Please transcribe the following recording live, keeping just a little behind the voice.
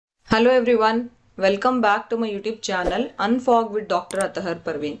Hello everyone, welcome back to my YouTube channel Unfog with Dr. Atahar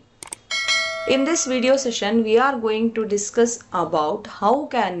Parveen. In this video session, we are going to discuss about how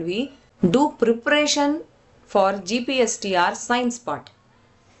can we do preparation for GPSTR science part.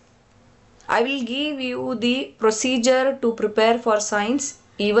 I will give you the procedure to prepare for science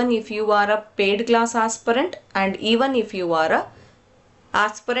even if you are a paid class aspirant and even if you are a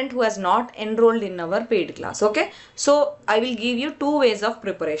aspirant who has not enrolled in our paid class. Okay, so I will give you two ways of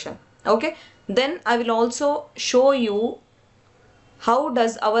preparation. Okay, then I will also show you how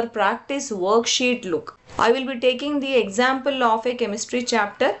does our practice worksheet look. I will be taking the example of a chemistry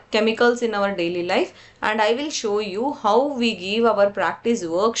chapter, chemicals in our daily life, and I will show you how we give our practice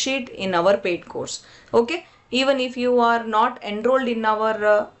worksheet in our paid course. Okay, even if you are not enrolled in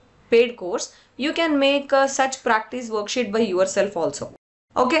our paid course, you can make such practice worksheet by yourself also.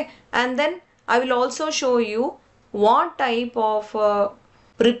 Okay, and then I will also show you what type of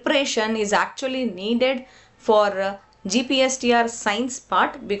preparation is actually needed for GPSTR science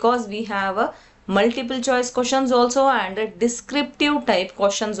part, because we have multiple choice questions also and descriptive type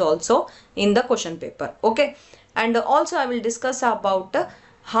questions also in the question paper. Okay, and also I will discuss about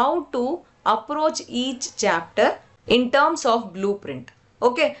how to approach each chapter in terms of blueprint.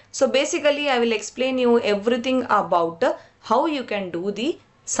 Okay, so basically I will explain you everything about how you can do the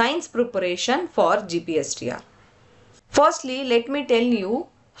science preparation for GPSTR. Firstly, let me tell you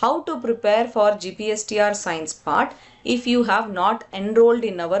how to prepare for GPSTR science part if you have not enrolled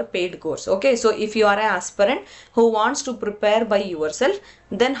in our paid course. Okay, so if you are an aspirant who wants to prepare by yourself,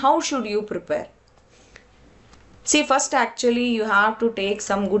 then how should you prepare? See, first actually you have to take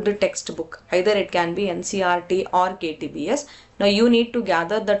some good textbook. Either it can be NCERT or KTBS. Now you need to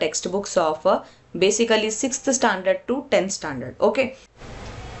gather the textbooks of basically 6th standard to 10th standard. Okay.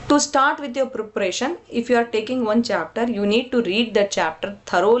 To start with your preparation, if you are taking one chapter, you need to read the chapter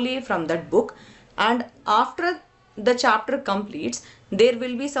thoroughly from that book, and after the chapter completes, there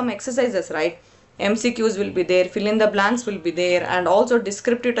will be some exercises, right? MCQs will be there, fill in the blanks will be there, and also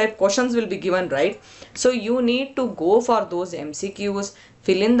descriptive type questions will be given, right? So you need to go for those MCQs,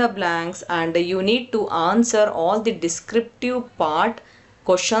 fill in the blanks, and you need to answer all the descriptive part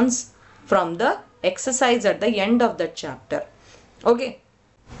questions from the exercise at the end of that chapter. Okay.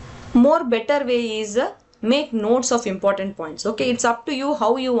 More better way is make notes of important points. Okay, it's up to you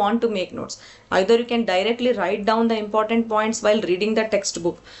how you want to make notes. Either you can directly write down the important points while reading the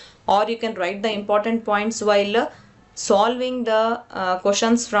textbook, or you can write the important points while solving the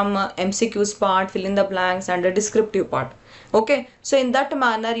questions from MCQs part, fill in the blanks, and the descriptive part. Okay, so in that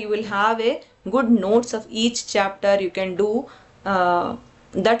manner you will have a good notes of each chapter. You can do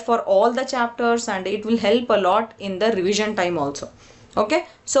that for all the chapters, and it will help a lot in the revision time also. Okay,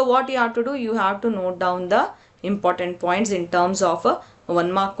 so what you have to do, you have to note down the important points in terms of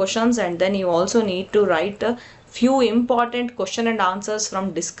 1 mark questions, and then you also need to write a few important question and answers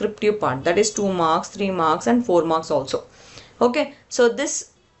from descriptive part, that is 2 marks, 3 marks and 4 marks also. Okay, so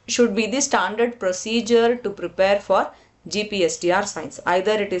this should be the standard procedure to prepare for GPSTR science,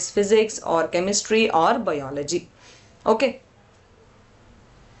 either it is physics or chemistry or biology. Okay.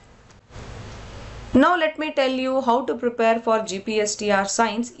 Now let me tell you how to prepare for GPSTR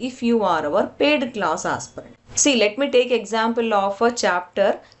science if you are our paid class aspirant. See, let me take example of a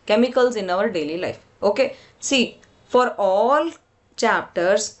chapter chemicals in our daily life. Okay, see, for all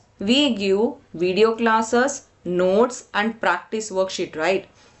chapters we give video classes, notes and practice worksheet, right?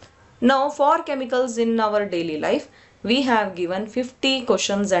 Now for chemicals in our daily life, we have given 50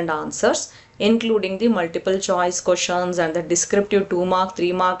 questions and answers, including the multiple choice questions and the descriptive 2 mark,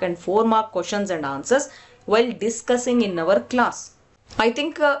 3 mark and 4 mark questions and answers while discussing in our class. I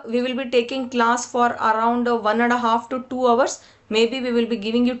think we will be taking class for around 1.5 to 2 hours. Maybe we will be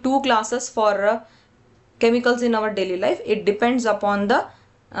giving you 2 classes for chemicals in our daily life. It depends upon the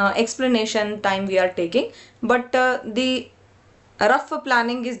explanation time we are taking, but the rough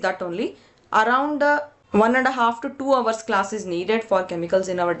planning is that only around 1.5 to 2 hours class is needed for chemicals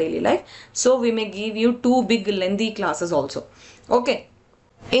in our daily life. So we may give you 2 big lengthy classes also. Okay.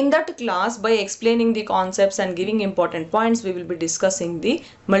 In that class, by explaining the concepts and giving important points, we will be discussing the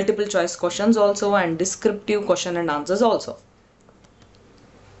multiple choice questions also and descriptive question and answers also.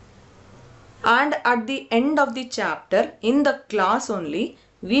 And at the end of the chapter, in the class only,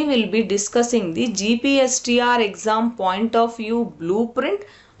 we will be discussing the GPSTR exam point of view blueprint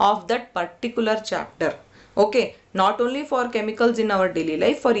of that particular chapter. Okay, not only for chemicals in our daily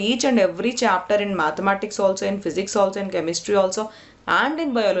life, for each and every chapter in mathematics also, in physics also, in chemistry also and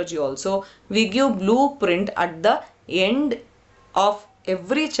in biology also, we give blueprint at the end of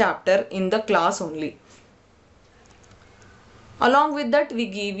every chapter in the class only. Along with that, we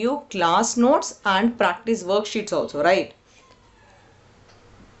give you class notes and practice worksheets also, right?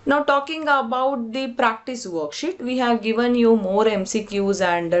 Now talking about the practice worksheet, we have given you more MCQs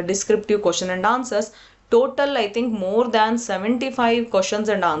and descriptive question and answers. Total, I think more than 75 questions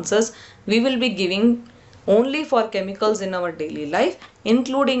and answers we will be giving only for chemicals in our daily life,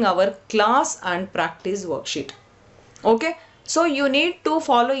 including our class and practice worksheet. Okay, so you need to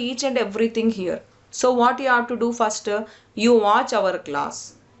follow each and everything here. So what you have to do first, you watch our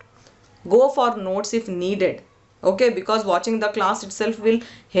class, go for notes if needed. Okay, because watching the class itself will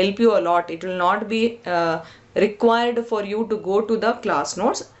help you a lot. It will not be required for you to go to the class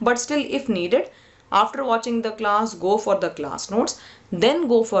notes, but still if needed, after watching the class, go for the class notes, then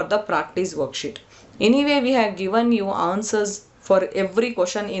go for the practice worksheet. Anyway, we have given you answers for every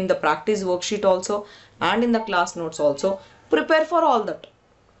question in the practice worksheet also and in the class notes also. Prepare for all that.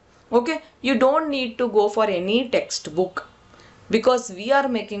 Okay, you don't need to go for any textbook, because we are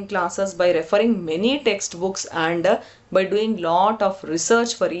making classes by referring many textbooks and by doing lot of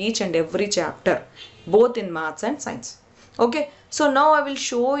research for each and every chapter, both in maths and science. Okay, so now I will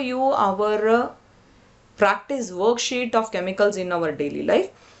show you our practice worksheet of chemicals in our daily life.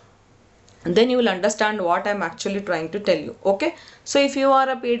 And then you will understand what I am actually trying to tell you. Okay, so if you are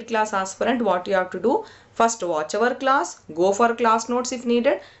a paid class aspirant, what you have to do, first watch our class, go for class notes if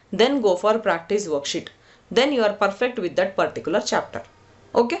needed, then go for practice worksheet. Then you are perfect with that particular chapter.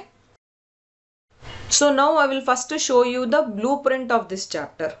 Okay, so now I will first show you the blueprint of this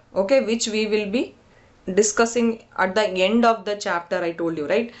chapter, okay, which we will be discussing at the end of the chapter. I told you,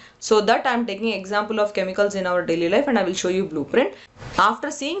 right? So that I am taking example of chemicals in our daily life and I will show you blueprint.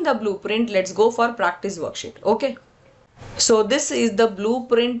 After seeing the blueprint, let's go for practice worksheet. Okay, so this is the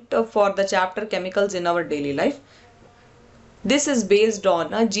blueprint for the chapter chemicals in our daily life. This is based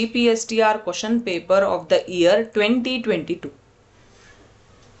on a GPSTR question paper of the year 2022.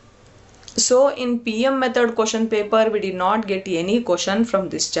 So in PM method question paper, we did not get any question from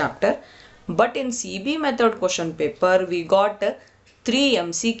this chapter. But in CB method question paper, we got 3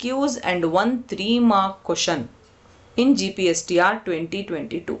 MCQs and 1 3-mark question in GPSTR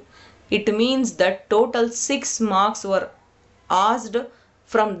 2022. It means that total 6 marks were asked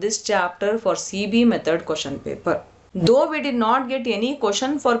from this chapter for CB method question paper. Though we did not get any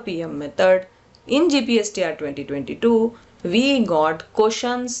question for PM method, in GPSTR 2022, we got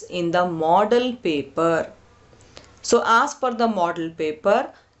questions in the model paper. So as per the model paper,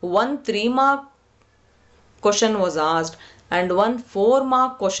 1 3-mark question was asked and 1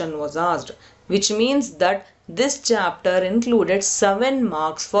 4-mark question was asked, which means that this chapter included 7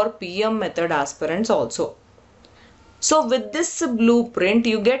 marks for PM method aspirants also. So with this blueprint,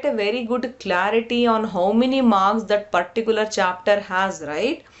 you get a very good clarity on how many marks that particular chapter has,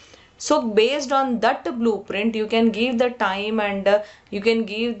 right? So based on that blueprint, you can give the time and you can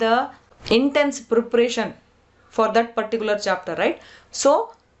give the intense preparation for that particular chapter, right?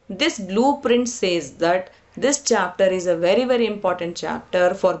 So this blueprint says that this chapter is a very, very important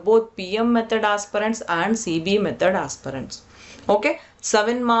chapter for both PM method aspirants and CB method aspirants. Okay,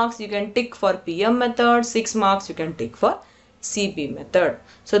 7 marks you can tick for PM method, 6 marks you can tick for CB method.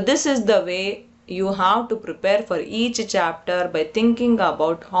 So this is the way you have to prepare for each chapter by thinking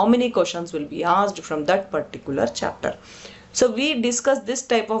about how many questions will be asked from that particular chapter. So we discuss this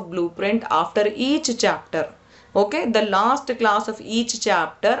type of blueprint after each chapter. Okay, the last class of each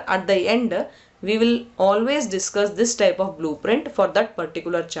chapter, at the end we will always discuss this type of blueprint for that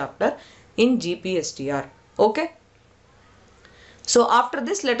particular chapter in GPSTR. Okay. So after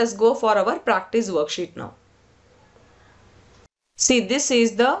this, let us go for our practice worksheet now. See, this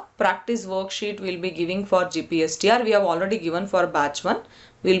is the practice worksheet we'll be giving for GPSTR. We have already given for batch 1.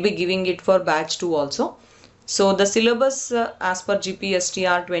 We'll be giving it for batch 2 also. So the syllabus as per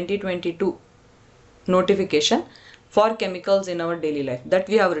GPSTR 2022 notification for chemicals in our daily life, that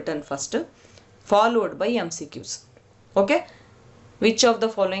we have written first, followed by MCQs. Okay. Which of the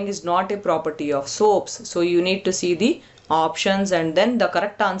following is not a property of soaps? So you need to see the options and then the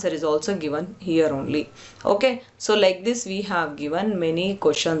correct answer is also given here only. Okay, so like this we have given many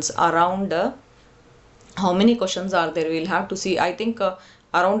questions around how many questions are there, we'll have to see. I think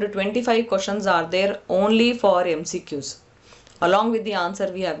around 25 questions are there only for MCQs, along with the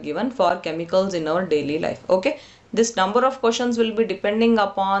answer we have given for chemicals in our daily life. Okay, this number of questions will be depending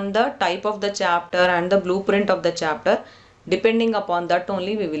upon the type of the chapter and the blueprint of the chapter. Depending upon that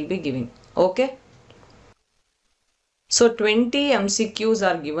only we will be giving. Okay. So 20 MCQs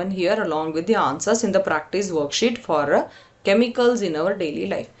are given here along with the answers in the practice worksheet for chemicals in our daily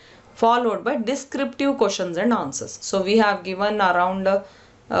life, followed by descriptive questions and answers. So we have given around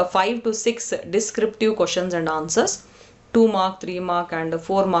 5 to 6 descriptive questions and answers. 2 mark, 3 mark and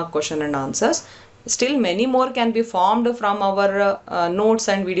 4 mark question and answers. Still many more can be formed from our notes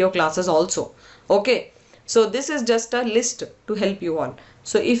and video classes also. Okay. So this is just a list to help you all.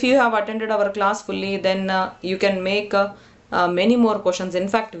 So if you have attended our class fully, then you can make many more questions. In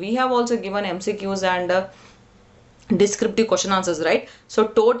fact, we have also given MCQs and descriptive question answers, right? So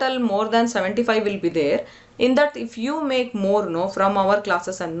total more than 75 will be there. In that, if you make more from our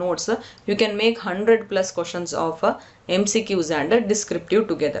classes and notes, you can make 100 plus questions of MCQs and descriptive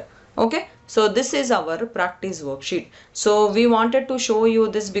together. Okay, so this is our practice worksheet. So we wanted to show you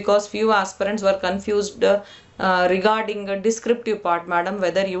this because few aspirants were confused regarding a descriptive part. Madam,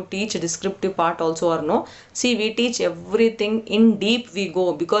 whether you teach descriptive part also or no. See, we teach everything in deep we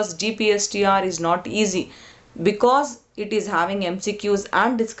go, because GPSTR is not easy. Because it is having MCQs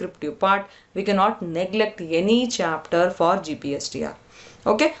and descriptive part, we cannot neglect any chapter for GPSTR.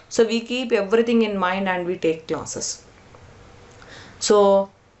 Okay, so we keep everything in mind and we take classes. So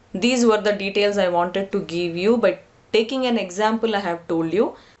these were the details I wanted to give you. By taking an example, I have told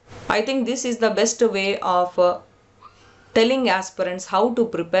you. I think this is the best way of telling aspirants how to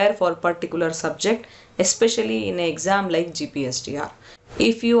prepare for particular subject, especially in an exam like GPSTR.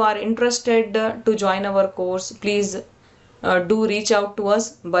 If you are interested to join our course, please do reach out to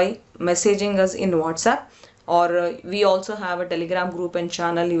us by messaging us in WhatsApp, or we also have a Telegram group and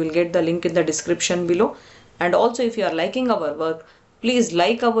channel. You will get the link in the description below. And also, if you are liking our work, please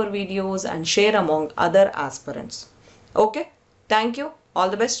like our videos and share among other aspirants. Okay, thank you. All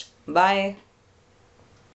the best. Bye.